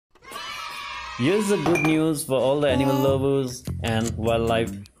Here's the good news for all the animal lovers and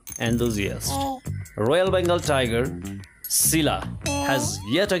wildlife enthusiasts. Royal Bengal Tiger Sheela has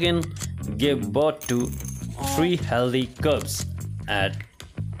yet again gave birth to 3 healthy cubs at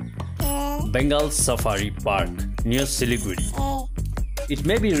Bengal Safari Park near Siliguri. It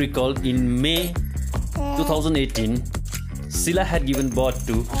may be recalled in May 2018, Sheela had given birth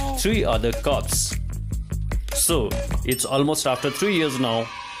to 3 other cubs. So it's almost after 3 years now,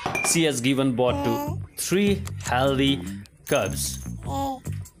 she has given birth to 3 healthy cubs.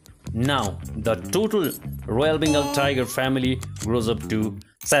 Now the total Royal Bengal Tiger family grows up to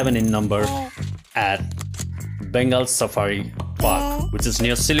 7 in number at Bengal Safari Park, which is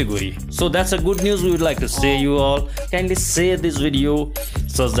near Siliguri. So that's a good news we would like to say you all. Kindly share this video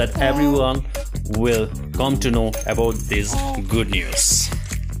so that everyone will come to know about this good news.